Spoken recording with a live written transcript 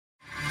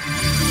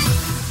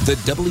The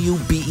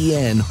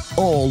WBEN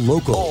All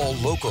Local. All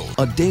Local.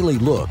 A daily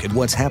look at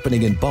what's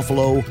happening in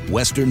Buffalo,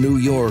 Western New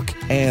York,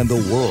 and the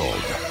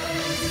world.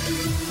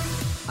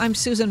 I'm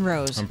Susan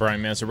Rose. I'm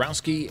Brian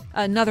Mazurek.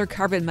 Another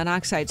carbon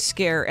monoxide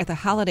scare at the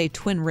Holiday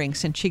Twin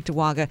Rinks in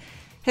Cheektowaga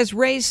has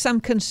raised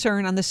some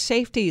concern on the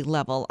safety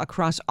level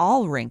across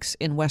all rinks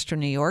in Western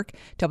New York.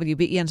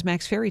 WBEN's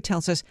Max Ferry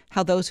tells us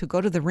how those who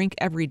go to the rink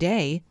every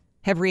day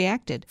have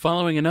reacted.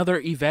 Following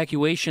another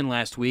evacuation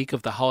last week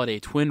of the Holiday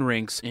Twin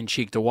Rinks in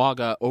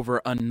Cheektowaga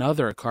over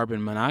another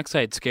carbon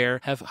monoxide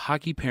scare, have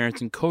hockey parents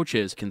and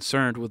coaches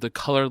concerned with the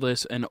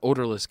colorless and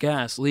odorless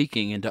gas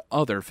leaking into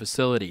other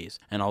facilities.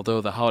 And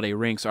although the Holiday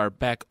Rinks are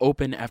back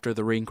open after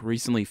the rink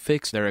recently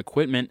fixed their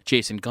equipment,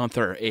 Jason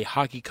Gunther, a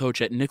hockey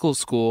coach at Nichols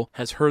School,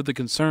 has heard the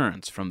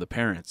concerns from the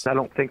parents. I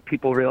don't think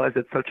people realize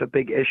it's such a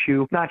big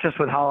issue, not just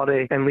with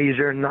Holiday and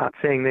Leisure, not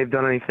saying they've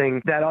done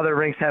anything that other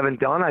rinks haven't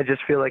done. I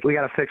just feel like we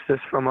got to fix this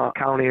from a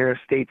county or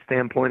state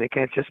standpoint. It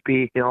can't just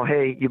be,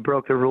 hey, you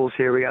broke the rules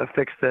here, we got to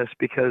fix this,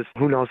 because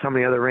who knows how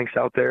many other rinks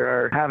out there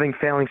are having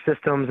failing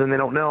systems and they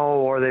don't know,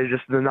 or they're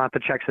not the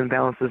checks and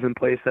balances in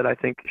place that I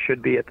think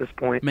should be at this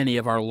point. Many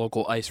of our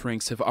local ice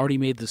rinks have already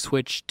made the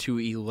switch to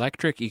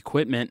electric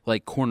equipment,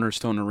 like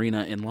Cornerstone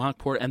Arena in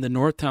Lockport and the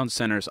Northtown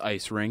Center's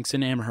ice rinks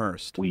in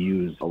Amherst. We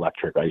use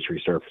electric ice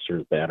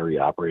resurfacers,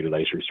 battery-operated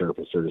ice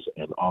resurfacers,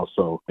 and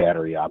also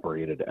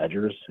battery-operated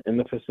edgers in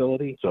the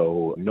facility.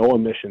 So no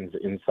emissions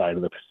inside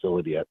of the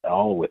facility at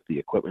all with the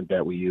equipment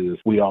that we use.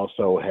 We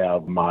also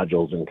have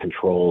modules and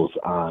controls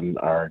on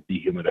our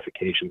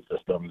dehumidification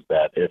systems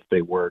that if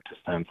they were to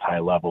sense high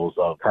levels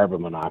of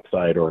carbon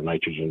monoxide or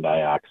nitrogen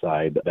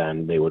dioxide,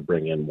 then they would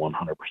bring in 100%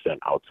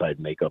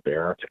 outside makeup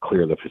air to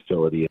clear the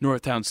facility.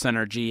 Northtown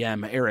Center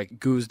GM Eric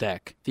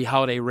Guzdek. The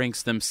Holiday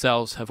Rinks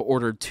themselves have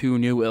ordered 2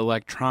 new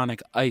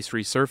electronic ice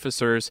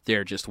resurfacers.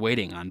 They're just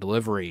waiting on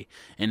delivery.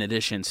 In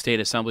addition, State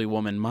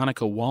Assemblywoman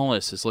Monica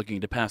Wallace is looking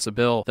to pass a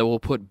bill that will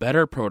put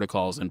better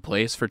protocols in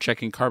place for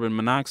checking carbon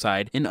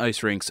monoxide in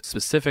ice rinks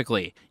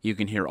specifically. You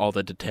can hear all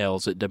the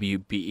details at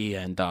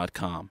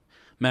WBEN.com.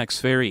 Max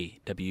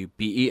Ferry,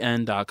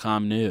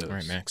 WBEN.com News. All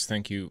right, Max,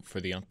 thank you for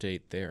the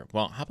update there.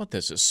 Well, how about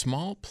this? A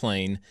small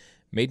plane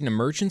made an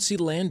emergency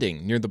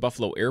landing near the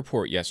Buffalo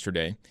airport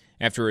yesterday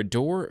after a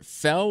door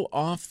fell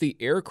off the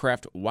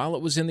aircraft while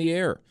it was in the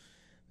air.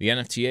 The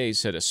NFTA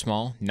said a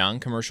small,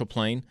 non-commercial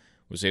plane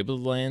was able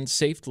to land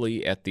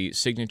safely at the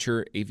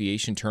Signature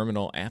Aviation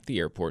Terminal at the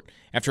airport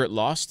after it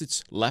lost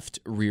its left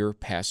rear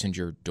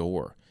passenger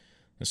door.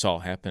 This all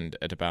happened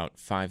at about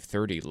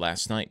 5:30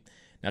 last night.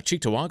 Now,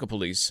 Cheektowaga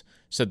police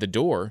said the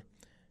door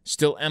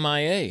still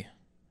MIA.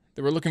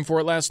 They were looking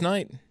for it last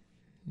night.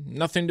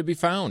 Nothing to be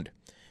found.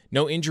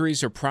 No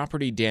injuries or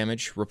property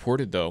damage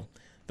reported, though.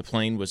 The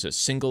plane was a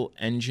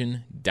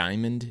single-engine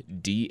Diamond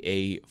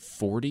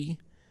DA-40.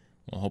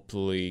 We'll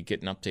hopefully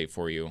get an update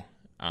for you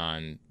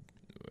on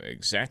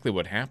exactly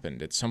what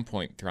happened at some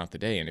point throughout the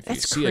day. And if you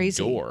see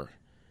crazy. A door,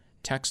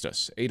 text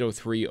us,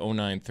 803-0930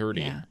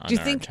 on Do you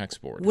our think,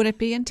 text board. Would it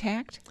be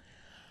intact?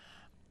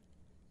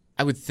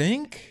 I would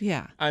think.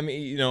 Yeah. I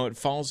mean, it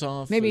falls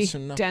off. Maybe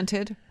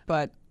dented,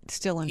 but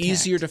still intact.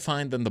 Easier to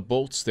find than the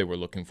bolts they were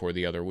looking for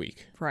the other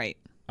week. Right.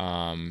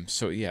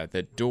 So, yeah,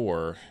 that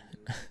door.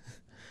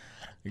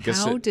 I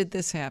guess How did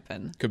this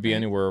happen? Could be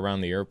anywhere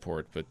around the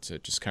airport, but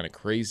just kind of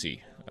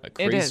crazy.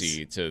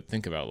 Crazy to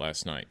think about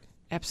last night.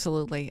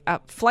 Absolutely.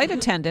 Flight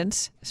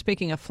attendants,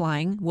 speaking of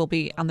flying, will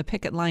be on the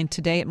picket line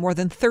today at more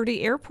than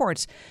 30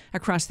 airports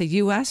across the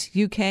U.S.,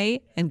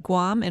 UK, and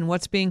Guam in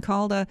what's being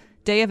called a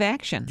day of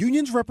action.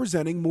 Unions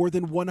representing more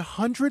than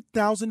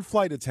 100,000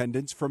 flight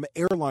attendants from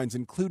airlines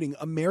including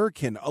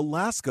American,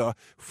 Alaska,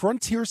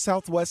 Frontier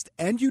Southwest,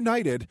 and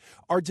United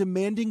are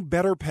demanding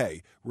better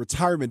pay,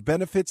 retirement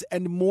benefits,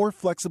 and more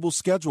flexible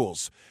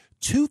schedules.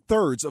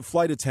 2/3 of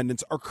flight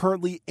attendants are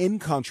currently in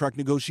contract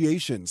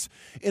negotiations.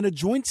 In a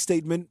joint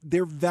statement,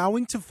 they're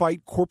vowing to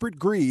fight corporate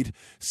greed,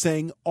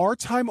 saying our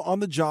time on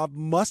the job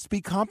must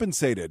be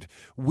compensated.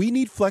 We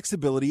need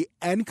flexibility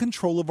and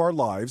control of our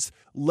lives.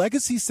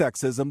 Legacy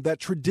sexism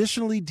that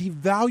traditionally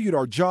devalued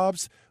our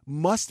jobs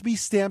must be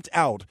stamped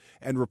out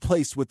and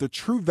replaced with the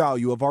true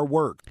value of our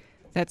work.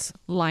 That's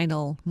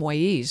Lionel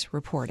Moyes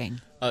reporting.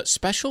 A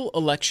special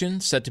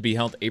election set to be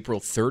held April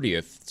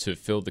 30th to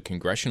fill the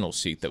congressional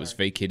seat that was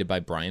vacated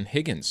by Brian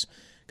Higgins.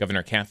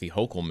 Governor Kathy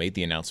Hochul made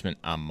the announcement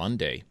on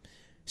Monday.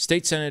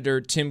 State Senator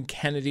Tim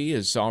Kennedy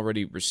has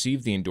already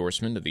received the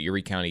endorsement of the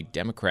Erie County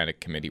Democratic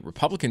Committee.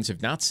 Republicans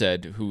have not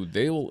said who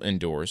they will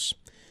endorse.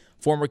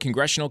 Former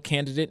congressional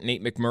candidate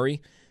Nate McMurray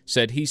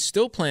said he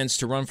still plans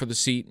to run for the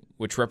seat,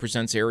 which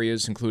represents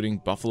areas including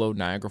Buffalo,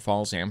 Niagara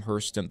Falls,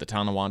 Amherst, and the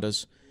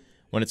Tonawondas,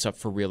 when it's up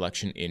for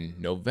re-election in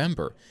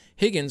November.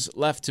 Higgins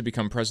left to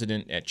become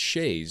president at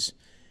Shays.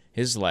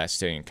 His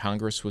last day in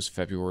Congress was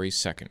February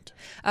 2nd.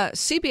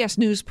 CBS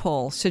News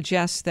poll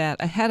suggests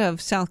that ahead of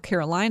South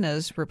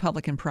Carolina's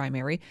Republican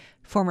primary,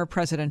 former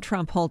President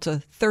Trump holds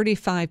a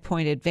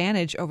 35-point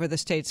advantage over the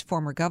state's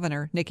former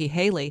governor, Nikki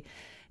Haley.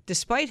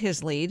 Despite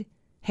his lead,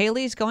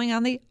 Haley's going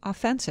on the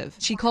offensive.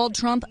 She called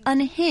Trump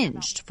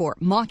unhinged for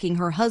mocking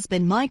her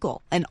husband,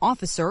 Michael, an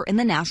officer in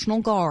the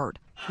National Guard.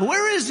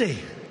 Where is he?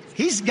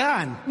 He's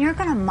gone. You're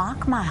going to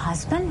mock my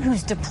husband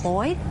who's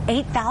deployed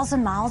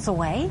 8,000 miles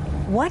away?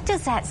 What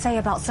does that say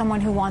about someone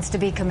who wants to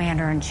be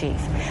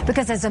commander-in-chief?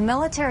 Because as a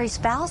military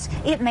spouse,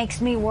 it makes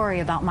me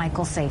worry about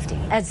Michael's safety.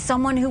 As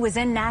someone who was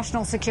in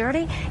national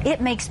security, it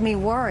makes me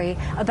worry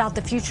about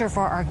the future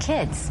for our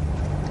kids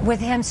with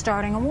him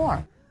starting a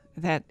war.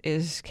 That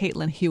is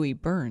Caitlin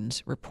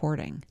Huey-Burns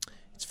reporting.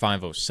 It's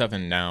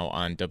 5:07 now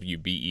on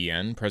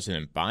WBEN.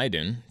 President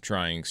Biden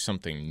trying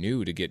something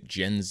new to get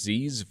Gen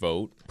Z's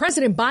vote.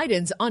 President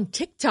Biden's on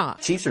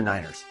TikTok. Chiefs or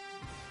Niners?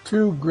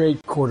 Two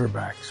great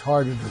quarterbacks,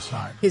 hard to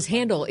decide. His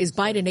handle is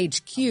Biden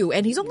HQ,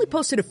 and he's only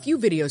posted a few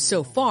videos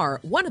so far,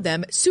 one of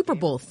them Super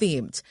Bowl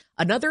themed.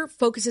 Another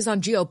focuses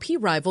on GOP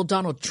rival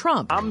Donald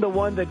Trump. I'm the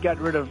one that got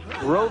rid of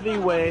Roe v.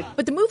 Wade.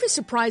 But the move is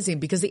surprising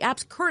because the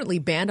app's currently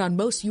banned on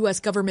most U.S.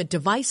 government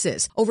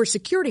devices over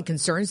security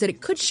concerns that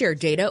it could share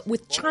data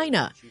with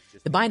China.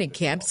 The Biden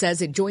camp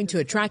says it joined to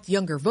attract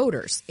younger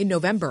voters in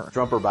November.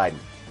 Trump or Biden?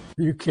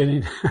 Are you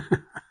kidding?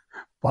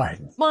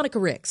 Biden. Monica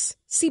Ricks,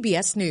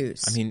 CBS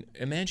News. I mean,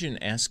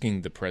 imagine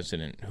asking the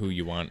president who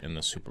you want in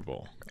the Super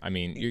Bowl. I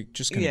mean, you're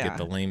just going to get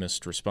the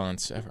lamest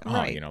response ever.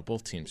 Right. Oh,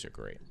 both teams are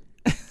great.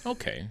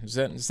 Okay, is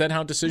that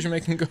how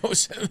decision-making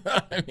goes?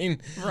 I mean,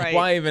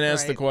 why even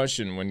ask the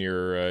question when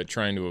you're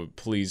trying to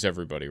please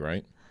everybody,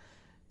 right?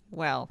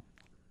 Well,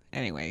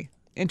 anyway,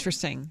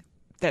 interesting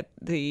that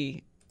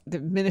the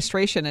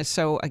administration is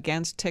so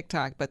against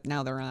TikTok, but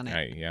now they're on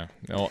it. Yeah.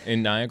 Well,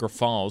 in Niagara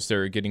Falls,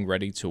 they're getting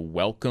ready to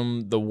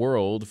welcome the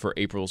world for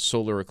April's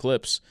solar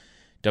eclipse.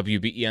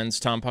 WBEN's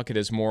Tom Puckett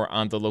has more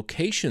on the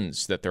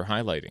locations that they're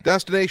highlighting.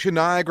 Destination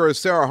Niagara's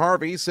Sarah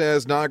Harvey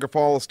says Niagara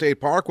Falls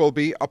State Park will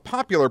be a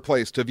popular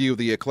place to view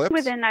the eclipse.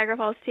 Within Niagara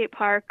Falls State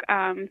Park,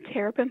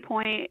 Terrapin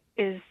Point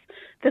is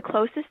the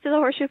closest to the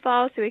Horseshoe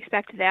Falls, so we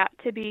expect that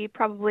to be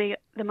probably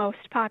the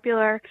most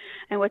popular.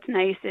 And what's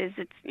nice is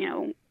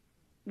it's,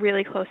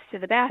 really close to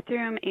the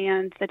bathroom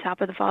and the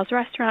top of the falls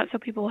restaurant, so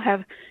people will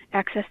have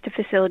access to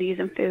facilities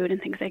and food and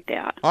things like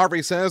that.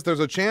 Harvey says there's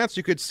a chance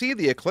you could see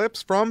the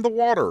eclipse from the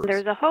water.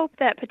 There's a hope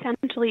that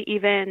potentially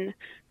even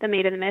the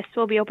Maid of the Mist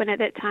will be open at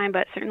that time,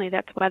 but certainly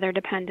that's weather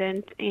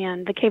dependent,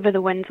 and the Cave of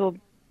the Winds will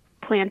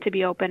plan to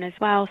be open as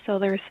well, so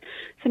there's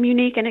some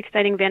unique and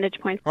exciting vantage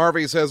points.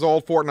 Harvey says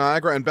Old Fort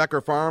Niagara and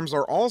Becker Farms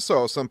are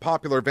also some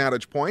popular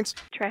vantage points.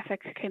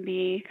 Traffic can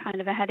be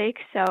kind of a headache,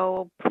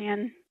 so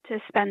plan to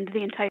spend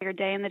the entire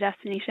day in the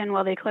destination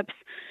while the eclipse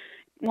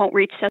won't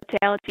reach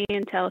totality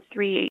until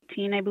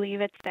 3:18, I believe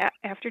it's that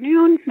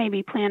afternoon.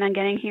 Maybe plan on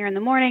getting here in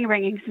the morning,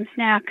 bringing some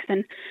snacks,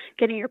 and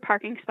getting your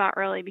parking spot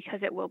early because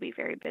it will be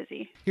very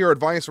busy. Hear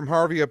advice from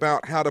Harvey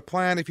about how to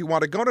plan if you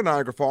want to go to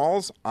Niagara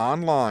Falls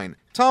online.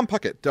 Tom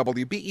Puckett,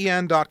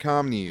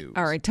 WBEN.com News.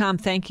 All right, Tom,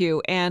 thank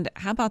you. And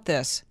how about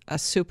this? A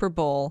Super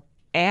Bowl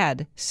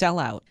ad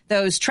sellout.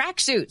 Those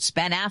tracksuits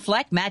Ben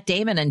Affleck, Matt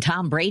Damon, and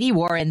Tom Brady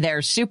wore in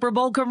their Super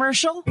Bowl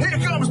commercial. Here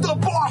comes the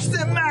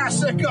Boston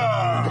Massacre!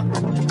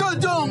 The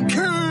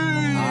Duncan!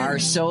 Are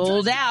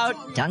sold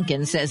out.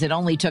 Duncan says it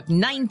only took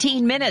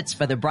 19 minutes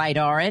for the bright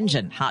orange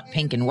and hot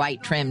pink and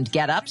white trimmed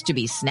get-ups to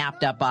be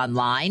snapped up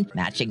online.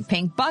 Matching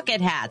pink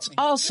bucket hats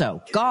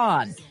also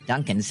gone.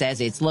 Duncan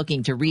says it's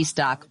looking to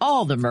restock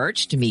all the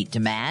merch to meet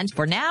demand.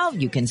 For now,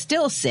 you can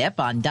still sip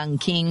on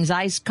Dunking's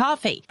iced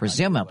coffee,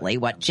 presumably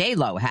what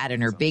J-Lo had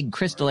in her big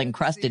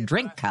crystal-encrusted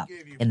drink cup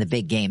in the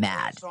big game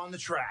ad.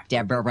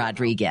 Deborah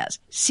Rodriguez,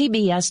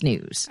 CBS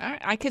News.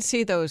 I could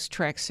see those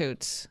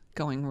tracksuits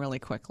going really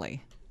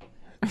quickly.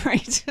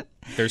 Right.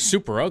 They're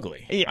super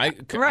ugly. Yeah,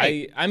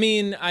 right. I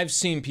mean, I've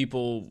seen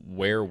people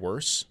wear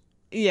worse.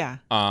 Yeah.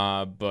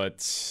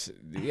 But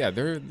yeah,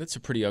 that's a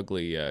pretty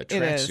ugly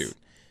tracksuit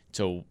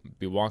to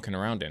be walking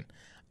around in.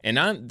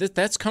 And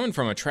that's coming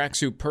from a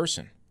tracksuit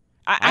person.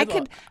 I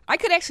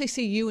could actually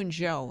see you and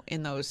Joe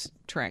in those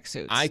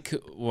tracksuits. I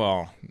could.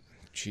 Well,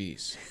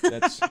 geez,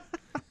 that's.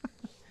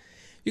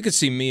 You could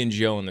see me and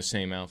Joe in the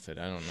same outfit.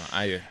 I don't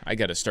know. I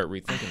got to start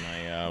rethinking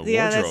my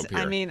wardrobe here.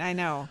 I mean, I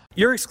know.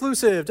 Your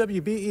exclusive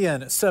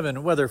WBEN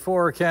 7 weather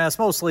forecast.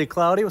 Mostly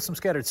cloudy with some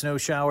scattered snow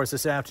showers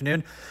this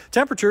afternoon.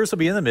 Temperatures will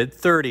be in the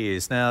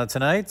mid-30s. Now,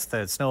 tonight,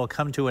 that snow will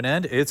come to an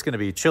end. It's going to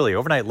be chilly.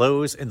 Overnight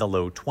lows in the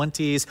low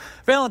 20s.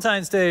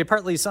 Valentine's Day,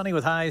 partly sunny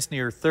with highs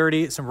near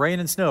 30. Some rain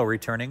and snow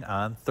returning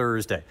on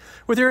Thursday.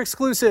 With your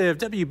exclusive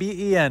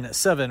WBEN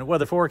 7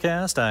 weather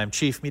forecast, I'm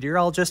Chief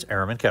Meteorologist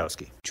Aaron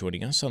Minkowski.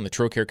 Joining us on the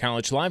Trocare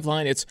College Live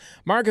Line, it's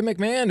Marga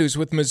McMahon, who's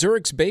with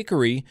Mazurek's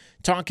Bakery,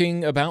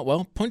 talking about,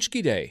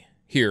 Pazcki Day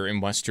here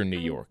in Western New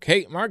York.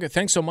 Hey, Marga,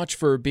 thanks so much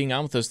for being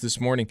on with us this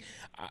morning.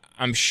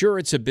 I'm sure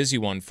it's a busy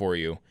one for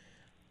you.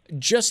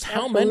 Just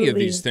how many of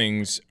these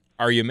things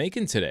are you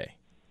making today?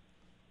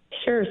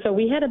 Sure. So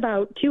we had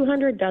about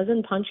 200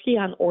 dozen Pazcki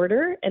on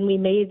order, and we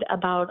made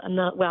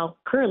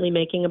currently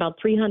making about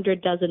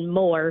 300 dozen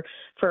more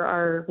for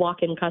our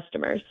walk-in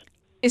customers.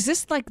 Is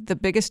this like the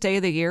biggest day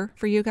of the year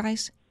for you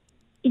guys?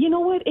 You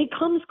know what? It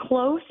comes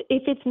close.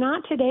 If it's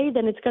not today,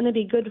 then it's going to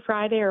be Good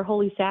Friday or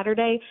Holy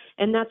Saturday,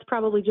 and that's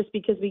probably just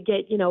because we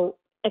get,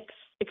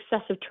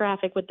 excessive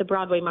traffic with the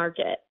Broadway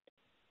market.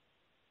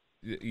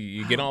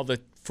 You get all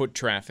the foot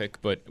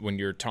traffic, but when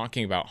you're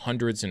talking about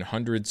hundreds and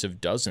hundreds of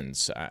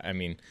dozens, I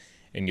mean,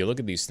 and you look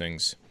at these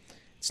things,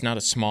 it's not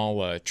a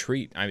small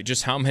treat. I mean,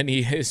 just how many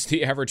is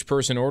the average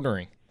person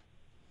ordering?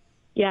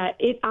 Yeah,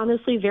 it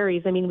honestly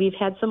varies. I mean, we've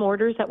had some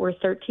orders that were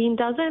 13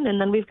 dozen, and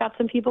then we've got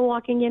some people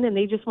walking in and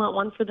they just want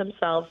one for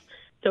themselves.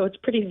 So it's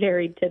pretty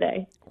varied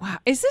today. Wow.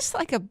 Is this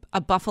like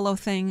a Buffalo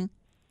thing?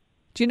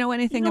 Do you know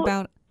anything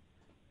about?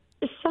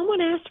 Someone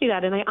asked me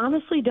that, and I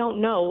honestly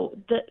don't know.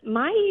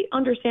 My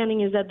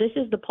understanding is that this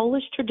is the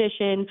Polish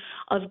tradition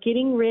of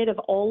getting rid of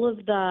all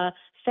of the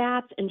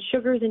fats and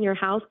sugars in your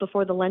house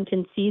before the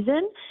Lenten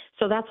season.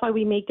 So that's why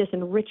we make this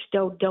enriched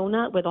dough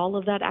donut with all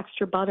of that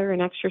extra butter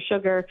and extra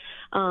sugar,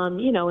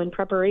 in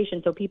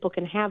preparation so people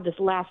can have this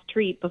last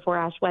treat before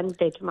Ash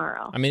Wednesday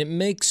tomorrow. I mean, it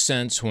makes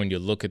sense when you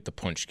look at the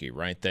Pazcki,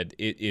 right? That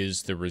it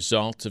is the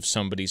result of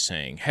somebody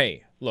saying,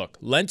 hey, look,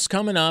 Lent's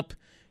coming up.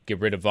 Get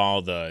rid of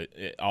all the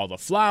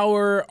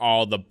flour,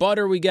 all the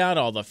butter we got,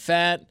 all the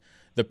fat,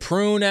 the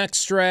prune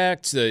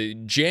extract, the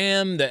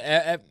jam,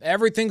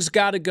 everything's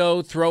got to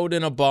go. Throw it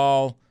in a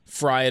ball,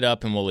 fry it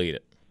up, and we'll eat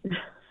it.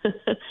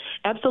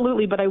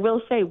 Absolutely, but I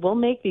will say we'll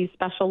make these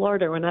special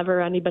order whenever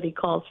anybody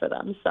calls for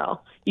them. So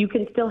you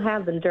can still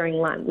have them during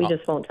Lent. We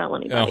just won't tell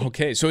anybody.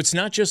 Okay, so it's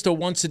not just a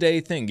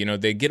once-a-day thing.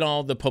 They get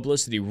all the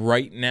publicity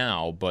right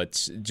now,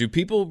 but do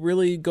people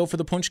really go for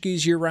the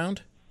Pazckis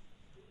year-round?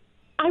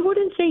 I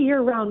wouldn't say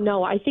year-round,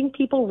 no. I think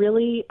people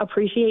really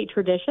appreciate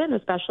tradition,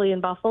 especially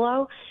in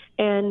Buffalo,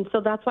 and so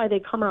that's why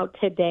they come out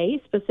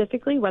today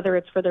specifically, whether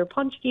it's for their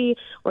Pazcki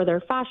or their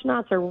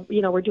Fasnachts, or,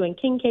 we're doing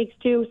king cakes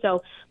too.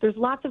 So there's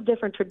lots of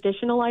different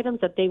traditional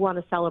items that they want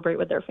to celebrate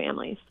with their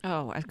families.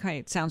 Oh, okay.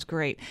 It sounds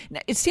great.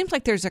 Now, it seems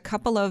like there's a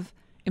couple of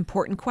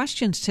important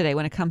questions today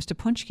when it comes to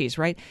Pazckis,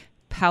 right?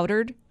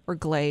 Powdered or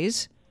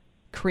glaze,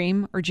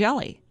 cream or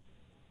jelly.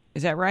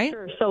 Is that right?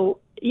 Sure. So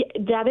yeah,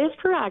 that is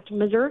correct.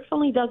 Mazurek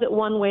only does it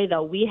one way,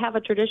 though. We have a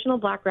traditional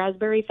black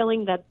raspberry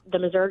filling that the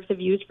Mazureks have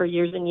used for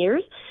years and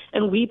years,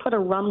 and we put a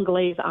rum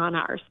glaze on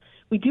ours.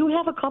 We do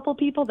have a couple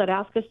people that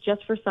ask us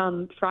just for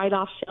some fried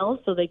off shells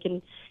so they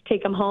can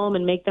take them home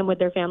and make them with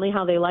their family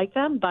how they like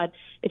them. But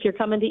if you're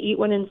coming to eat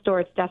one in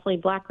store, it's definitely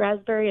black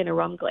raspberry and a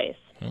rum glaze.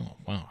 Oh,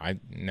 wow. I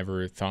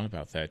never thought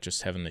about that,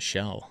 just having the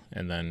shell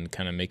and then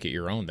kind of make it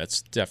your own.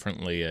 That's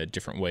definitely a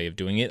different way of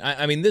doing it.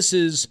 I mean, this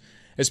is,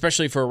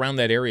 especially for around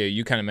that area,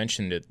 you kind of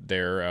mentioned it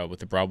there with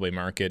the Broadway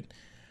market.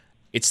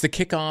 It's the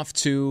kickoff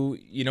to,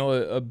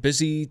 a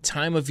busy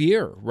time of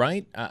year,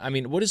 right? I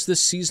mean, what does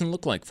this season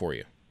look like for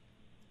you?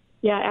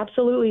 Yeah,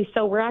 absolutely.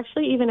 So we're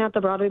actually even at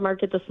the Broadway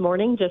market this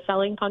morning just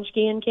selling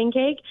Pazcki and king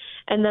cake,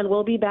 and then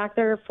we'll be back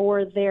there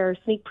for their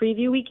sneak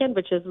preview weekend,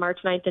 which is March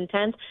 9th and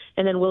 10th,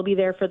 and then we'll be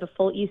there for the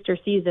full Easter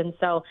season.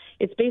 So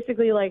it's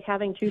basically like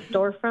having two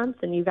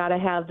storefronts, and you got to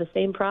have the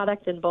same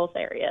product in both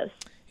areas.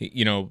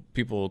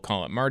 People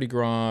call it Mardi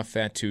Gras,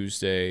 Fat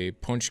Tuesday,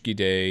 Pazcki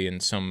Day in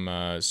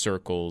some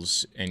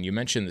circles, and you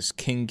mentioned this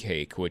king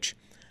cake, which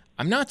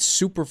I'm not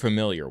super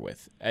familiar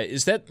with.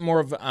 Is that more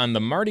of on the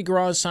Mardi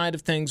Gras side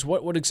of things?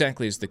 What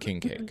exactly is the king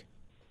cake?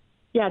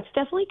 Yeah, it's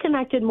definitely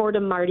connected more to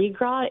Mardi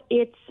Gras.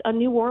 It's a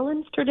New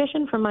Orleans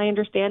tradition, from my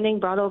understanding,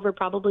 brought over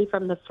probably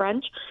from the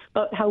French.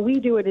 But how we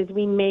do it is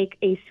we make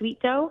a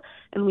sweet dough,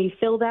 and we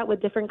fill that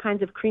with different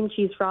kinds of cream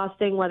cheese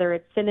frosting, whether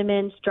it's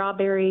cinnamon,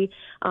 strawberry,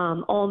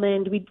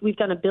 almond. We've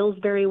done a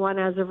Pillsbury one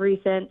as of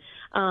recent,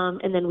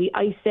 and then we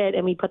ice it,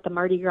 and we put the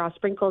Mardi Gras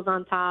sprinkles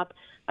on top.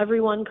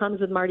 Everyone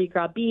comes with Mardi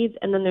Gras beads,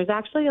 and then there's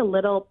actually a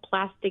little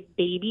plastic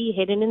baby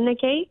hidden in the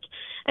cake,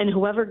 and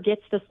whoever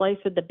gets the slice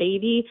with the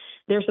baby,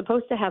 they're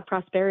supposed to have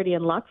prosperity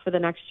and luck for the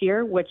next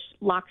year, which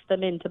locks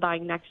them into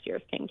buying next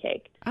year's king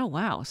cake. Oh,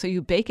 wow. So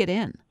you bake it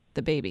in,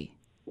 the baby?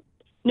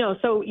 No,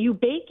 so you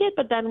bake it,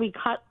 but then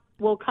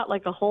we'll cut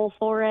like a hole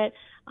for it,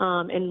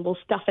 and we'll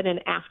stuff it in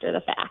after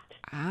the fact.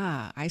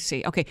 Ah, I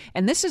see. Okay,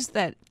 and this is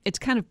it's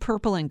kind of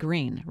purple and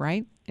green,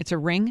 right? It's a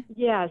ring?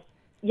 Yes.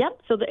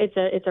 Yep. So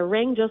it's a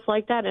ring just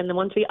like that, and then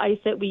once we ice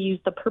it, we use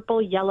the purple,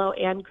 yellow,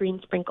 and green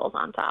sprinkles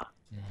on top.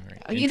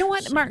 Right. You know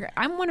what, Mark?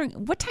 I'm wondering,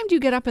 what time do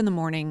you get up in the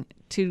morning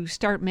to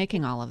start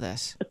making all of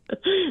this?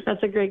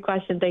 That's a great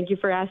question. Thank you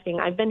for asking.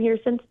 I've been here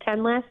since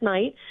 10 last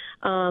night.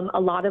 A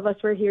lot of us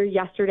were here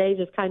yesterday,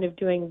 just kind of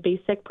doing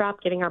basic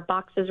prep, getting our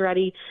boxes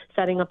ready,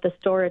 setting up the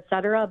store,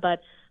 etc.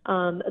 But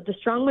the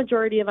strong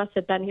majority of us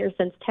have been here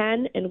since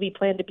 10, and we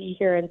plan to be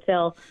here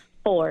until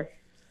 4.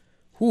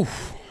 Whew.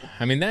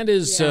 I mean, that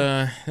is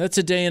that's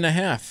a day and a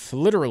half,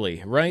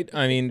 literally, right?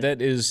 I mean,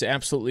 that is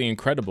absolutely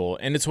incredible.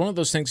 And it's one of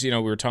those things, we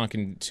were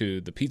talking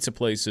to the pizza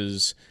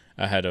places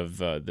ahead of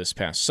this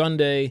past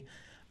Sunday.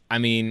 I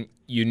mean,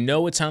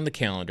 it's on the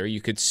calendar.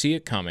 You could see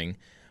it coming.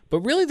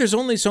 But really, there's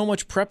only so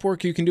much prep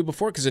work you can do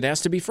before because it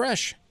has to be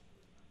fresh.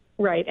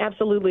 Right,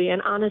 absolutely. And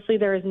honestly,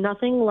 there is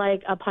nothing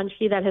like a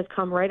Pazcki that has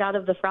come right out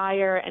of the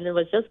fryer and it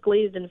was just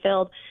glazed and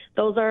filled.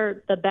 Those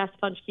are the best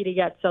Pazcki to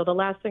get. So the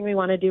last thing we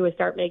want to do is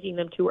start making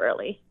them too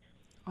early.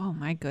 Oh,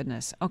 my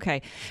goodness.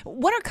 Okay.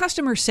 What are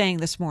customers saying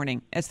this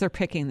morning as they're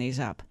picking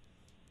these up?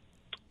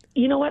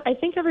 You know what? I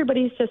think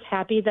everybody's just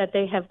happy that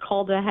they have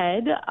called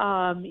ahead.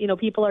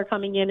 People are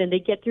coming in and they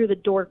get through the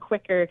door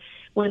quicker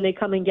when they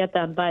come and get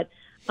them. But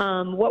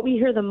what we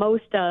hear the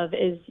most of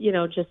is,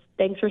 just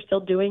thanks for still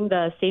doing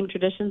the same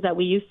traditions that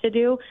we used to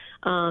do.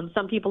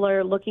 Some people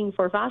are looking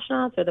for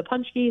Fashnats or the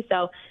Pazcki,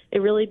 so it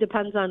really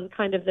depends on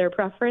kind of their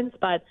preference.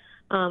 But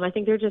I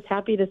think they're just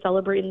happy to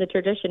celebrate in the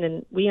tradition,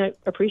 and we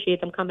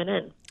appreciate them coming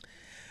in.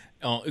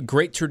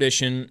 Great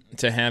tradition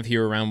to have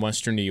here around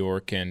Western New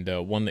York, and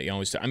one that you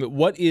always do. I mean,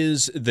 what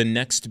is the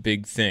next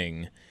big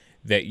thing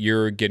that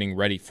you're getting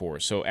ready for?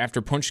 So after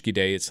Pazcki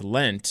Day, it's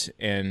Lent,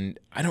 and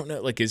I don't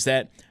know, is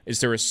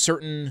there a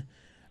certain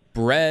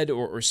bread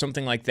or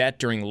something like that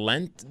during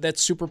Lent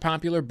that's super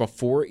popular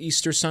before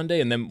Easter Sunday?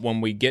 And then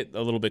when we get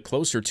a little bit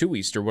closer to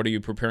Easter, what are you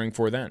preparing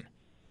for then?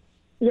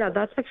 Yeah,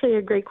 that's actually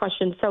a great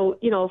question. So,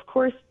 of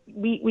course,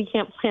 we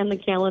can't plan the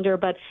calendar,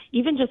 but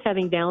even just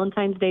having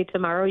Valentine's Day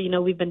tomorrow,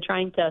 we've been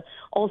trying to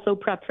also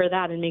prep for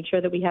that and make sure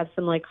that we have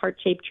some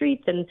heart-shaped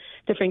treats and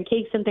different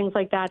cakes and things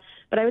like that.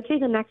 But I would say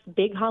the next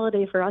big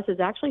holiday for us is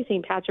actually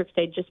St. Patrick's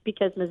Day, just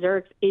because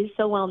Mazurek is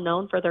so well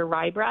known for their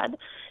rye bread.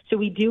 So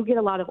we do get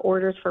a lot of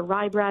orders for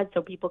rye bread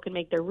so people can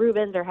make their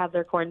Reubens or have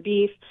their corned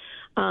beef.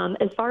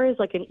 As far as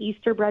an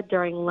Easter bread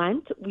during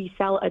Lent, we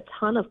sell a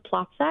ton of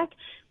Pazcki,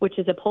 which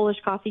is a Polish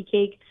coffee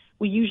cake.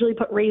 We usually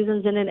put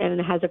raisins in it, and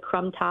it has a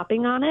crumb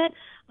topping on it.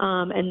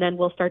 And then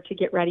we'll start to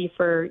get ready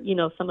for,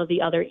 some of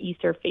the other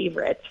Easter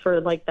favorites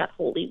for that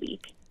Holy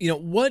Week.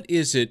 What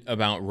is it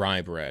about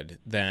rye bread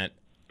that,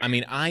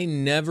 I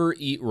never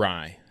eat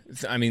rye.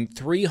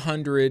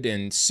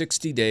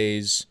 360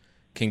 days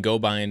can go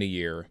by in a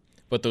year,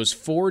 but those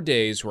 4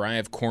 days where I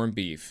have corned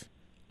beef,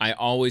 I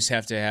always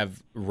have to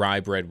have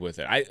rye bread with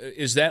it.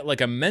 Is that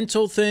a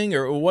mental thing,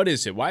 or what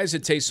is it? Why does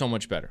it taste so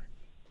much better?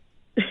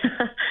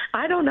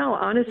 I don't know.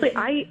 Honestly,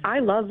 I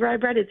love rye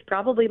bread. It's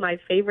probably my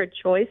favorite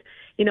choice.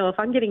 If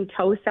I'm getting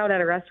toast out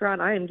at a restaurant,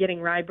 I am getting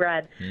rye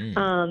bread.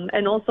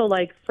 And also,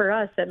 for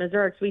us at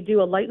Mazurek, we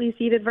do a lightly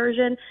seeded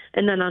version.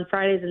 And then on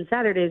Fridays and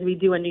Saturdays, we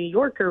do a New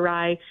Yorker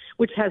rye,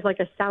 which has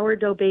a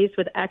sourdough base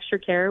with extra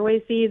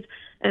caraway seeds.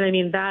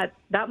 And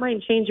that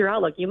might change your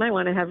outlook. You might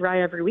want to have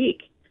rye every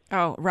week.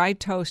 Oh, rye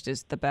toast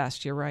is the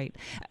best. You're right.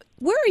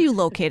 Where are you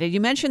located?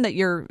 You mentioned that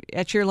you're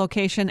at your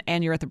location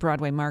and you're at the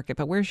Broadway Market,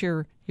 but where's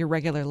your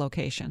regular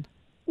location?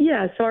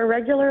 Yeah, so our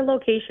regular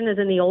location is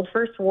in the Old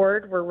First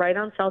Ward. We're right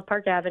on South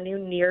Park Avenue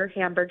near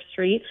Hamburg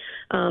Street,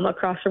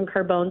 across from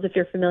Carbone's, if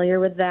you're familiar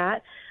with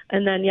that.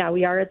 And then,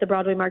 we are at the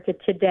Broadway Market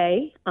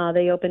today.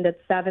 They opened at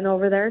 7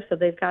 over there, so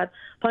they've got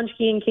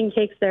Pazcki and king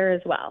cakes there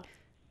as well.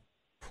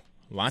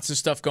 Lots of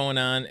stuff going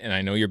on, and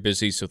I know you're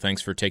busy, so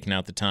thanks for taking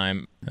out the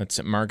time. That's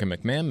Marga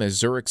McMahon,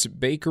 Mazurek's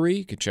Bakery.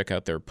 You can check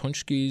out their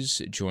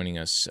Pazckis, joining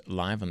us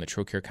live on the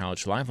Trocaire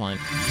College Live Line.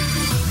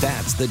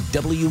 That's the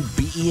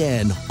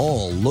WBEN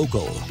All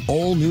Local.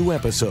 All new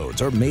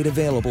episodes are made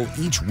available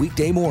each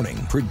weekday morning,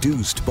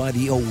 produced by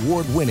the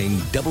award-winning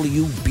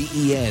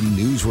WBEN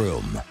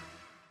Newsroom.